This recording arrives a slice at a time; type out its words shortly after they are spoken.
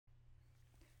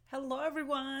Hello,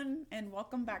 everyone, and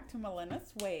welcome back to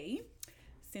Melena's Way.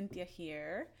 Cynthia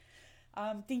here.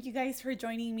 Thank you guys for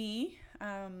joining me.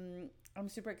 I'm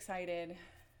super excited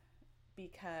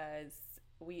because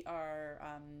we are,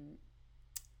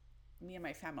 me and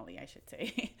my family, I should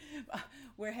say,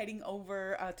 we're heading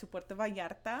over to Puerto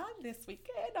Vallarta this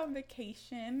weekend on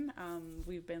vacation.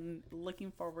 We've been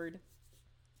looking forward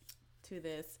to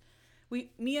this.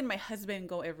 Me and my husband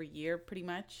go every year pretty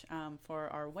much for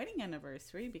our wedding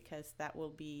anniversary because that will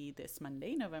be this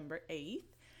Monday, November 8th.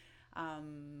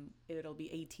 It'll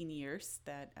be 18 years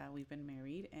that we've been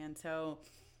married. And so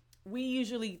we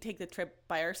usually take the trip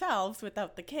by ourselves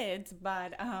without the kids.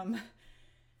 But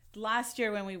last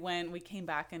year when we went, we came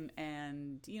back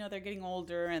and they're getting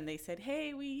older and they said,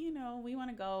 hey, we want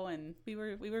to go. And we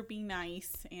were being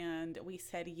nice and we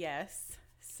said yes.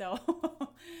 So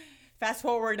fast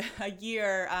forward a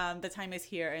year, the time is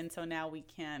here, and so now we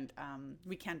can't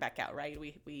back out, right?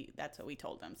 We that's what we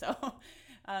told them. So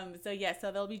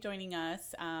so they'll be joining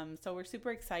us. So we're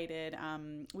super excited.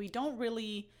 We don't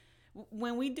really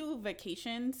when we do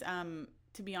vacations.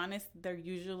 To be honest, they're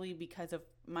usually because of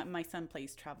my son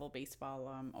plays travel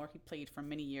baseball, or he played for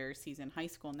many years. He's in high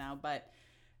school now, but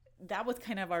that was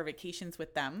kind of our vacations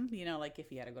with them, like if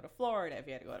he had to go to Florida, if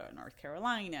he had to go to North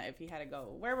Carolina, if he had to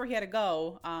go wherever he had to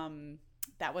go,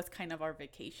 that was kind of our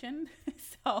vacation.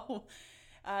 So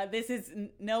this is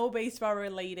no baseball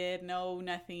related, no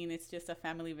nothing. It's just a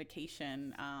family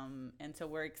vacation. And so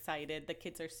we're excited. The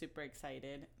kids are super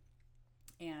excited.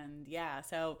 And yeah,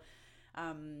 so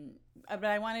but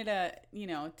I wanted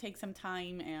to, take some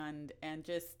time and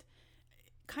just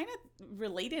kind of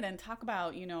relate it and talk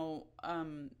about,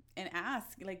 and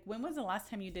ask, like, when was the last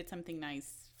time you did something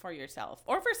nice for yourself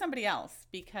or for somebody else?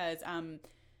 Because,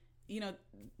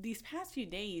 these past few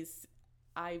days,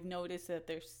 I've noticed that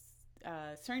there's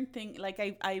certain things,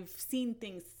 like I've seen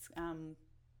things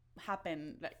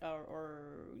happen, like,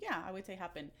 I would say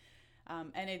happen.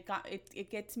 And it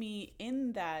gets me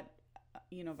in that,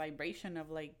 vibration of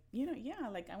like,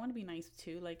 like I want to be nice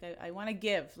too. Like I want to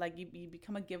give, like you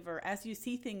become a giver as you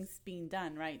see things being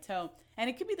done. Right. So, and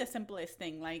it could be the simplest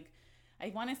thing. Like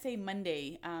I want to say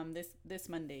Monday, this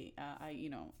Monday,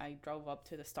 I drove up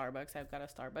to the Starbucks. I've got a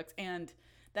Starbucks, and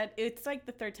that it's like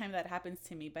the third time that happens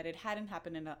to me, but it hadn't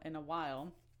happened in a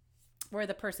while, where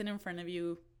the person in front of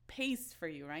you pays for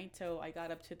you. Right. So I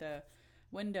got up to the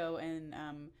window and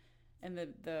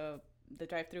the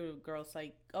drive-through girl's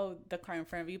like, oh, the car in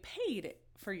front of you paid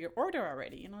for your order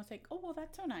already. And I was like, oh, well,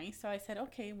 that's so nice. So I said,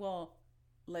 okay, well,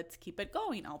 let's keep it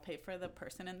going. I'll pay for the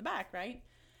person in the back, right?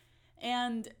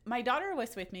 And my daughter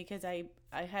was with me because I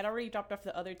had already dropped off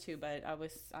the other two, but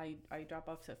I dropped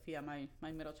off Sophia,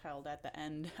 my middle child, at the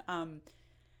end.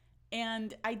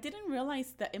 And I didn't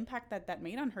realize the impact that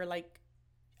made on her. Like,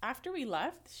 after we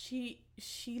left, she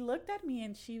looked at me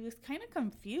and she was kind of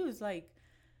confused, like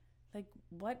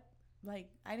what?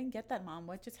 Like, I didn't get that, Mom.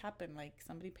 What just happened? Like,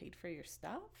 somebody paid for your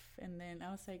stuff? And then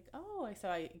I was like, oh. So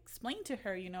I explained to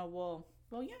her, well,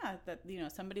 yeah, that,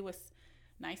 somebody was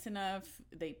nice enough.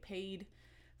 They paid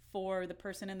for the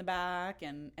person in the back,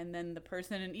 and then the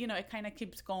person, and, it kind of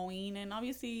keeps going. And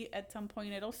obviously, at some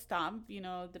point, it'll stop,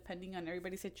 depending on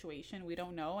everybody's situation. We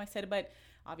don't know. I said, but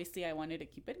obviously, I wanted to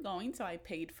keep it going. So I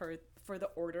paid for the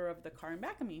order of the car in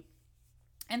back of me.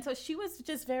 And so she was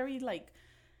just very, like,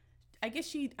 I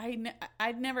guess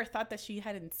I'd never thought that she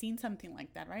hadn't seen something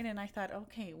like that, right? And I thought,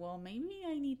 okay, well, maybe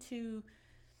I need to,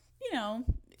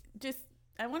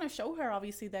 I want to show her,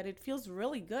 obviously, that it feels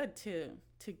really good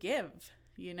to give,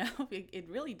 it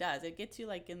really does. It gets you,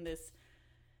 like, in this,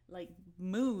 like,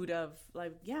 mood of,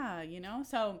 like, yeah,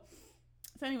 So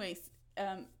anyways,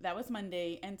 that was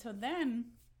Monday. And so then,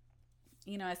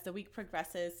 as the week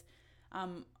progresses,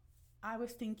 I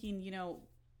was thinking,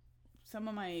 some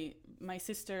of my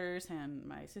sisters and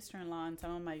my sister-in-law and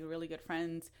some of my really good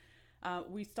friends,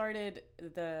 we started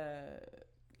the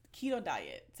keto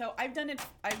diet. So I've done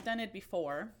it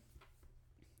before,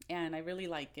 and I really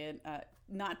like it.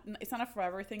 It's not a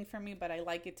forever thing for me, but I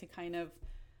like it to kind of,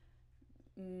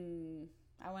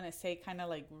 I want to say, kind of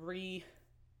like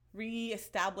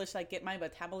reestablish, like, get my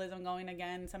metabolism going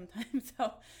again sometimes.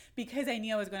 So because I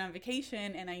knew I was going on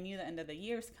vacation and I knew the end of the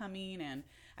year's coming, and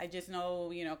I just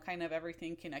know, kind of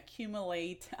everything can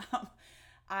accumulate,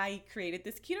 I created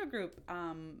this keto group.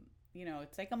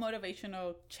 It's like a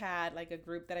motivational chat, like a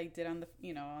group that I did on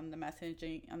the, on the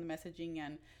messaging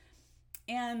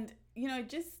and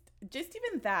just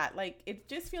even that, like, it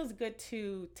just feels good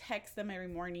to text them every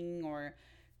morning, or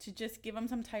to just give them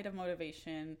some type of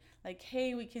motivation, like,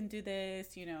 hey, we can do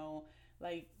this,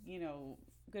 like,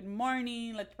 good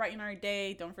morning, let's brighten our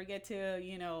day. Don't forget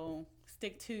to,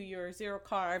 stick to your zero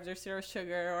carbs or zero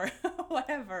sugar or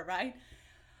whatever, right?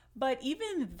 But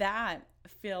even that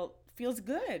feels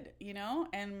good,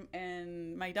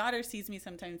 and my daughter sees me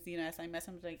sometimes, as I mess,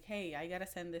 I'm like, hey, I gotta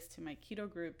send this to my keto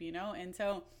group, and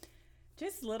so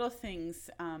just little things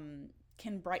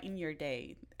can brighten your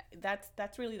day.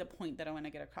 That's really the point that I want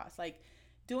to get across. Like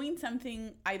doing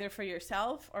something either for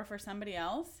yourself or for somebody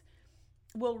else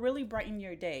will really brighten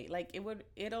your day. Like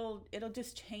it'll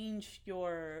just change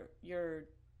your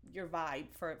vibe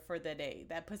for the day.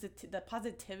 The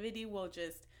positivity will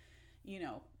just, you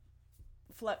know,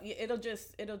 it'll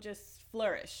just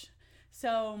flourish.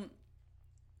 So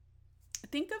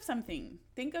think of something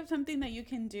that you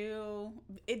can do.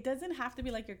 It doesn't have to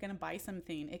be like you're gonna buy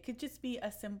something. It could just be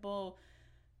a simple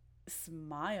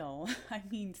smile. I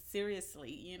mean,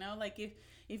 seriously, like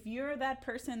if you're that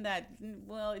person that,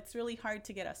 well, it's really hard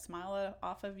to get a smile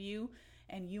off of you,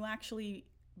 and you actually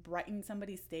brighten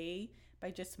somebody's day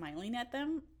by just smiling at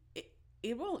them,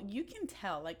 it will, you can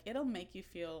tell, like it'll make you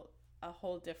feel a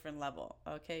whole different level.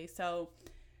 Okay, so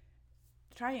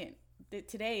try it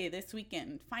today, this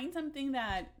weekend. Find something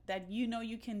that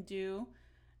you can do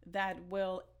that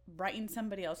will brighten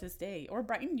somebody else's day or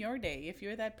brighten your day. If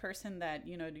you're that person that,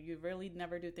 you really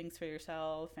never do things for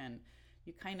yourself, and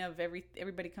you kind of,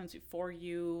 everybody comes before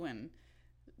you, and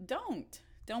don't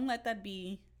let that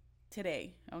be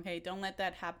today. Okay, don't let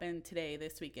that happen today,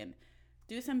 this weekend.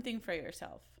 Do something for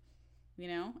yourself,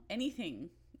 anything.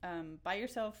 Buy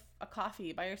yourself a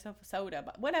coffee, buy yourself a soda,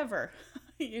 whatever.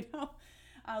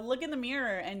 Look in the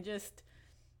mirror and just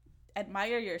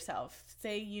admire yourself.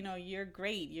 Say, you're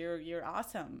great, you're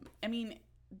awesome. I mean,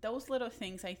 those little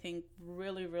things, I think,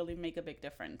 really, really make a big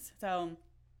difference. So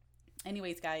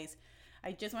anyways, guys,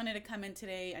 I just wanted to come in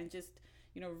today and just,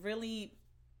 really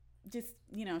just,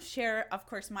 share, of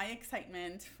course, my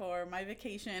excitement for my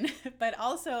vacation, but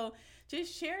also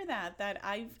just share that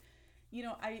I've,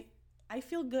 I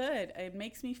feel good. It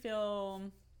makes me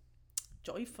feel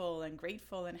joyful and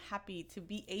grateful and happy to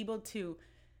be able to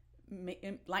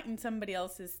lighten somebody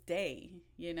else's day,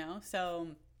 So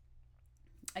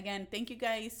again, thank you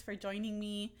guys for joining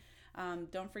me.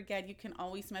 Don't forget, you can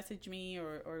always message me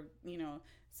or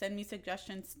send me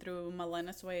suggestions through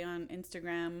Melena's Way on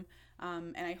Instagram.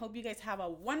 And I hope you guys have a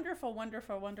wonderful,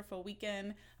 wonderful, wonderful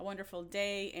weekend, a wonderful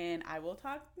day, and I will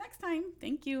talk next time.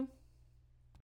 Thank you.